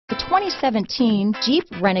2017 Jeep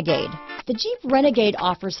Renegade. The Jeep Renegade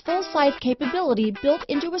offers full-size capability built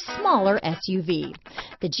into a smaller SUV.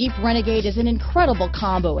 The Jeep Renegade is an incredible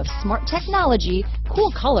combo of smart technology, cool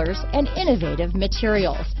colors, and innovative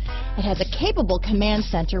materials. It has a capable command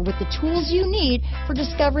center with the tools you need for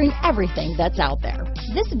discovering everything that's out there.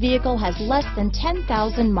 This vehicle has less than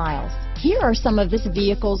 10,000 miles. Here are some of this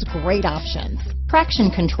vehicle's great options: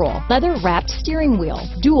 traction control, leather-wrapped steering wheel,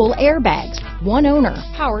 dual airbags, one owner,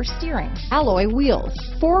 power steering, alloy wheels,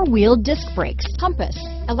 four-wheel disc brakes, compass,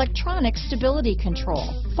 electronic stability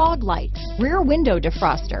control, fog lights, rear window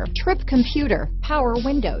defroster, trip computer, power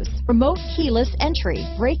windows, remote keyless entry,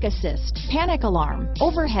 brake assist, panic alarm,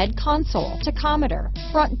 overhead console, tachometer,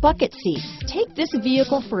 front bucket seats. Take this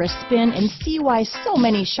vehicle for a spin and see why so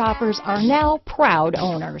many shoppers are now proud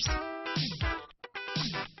owners.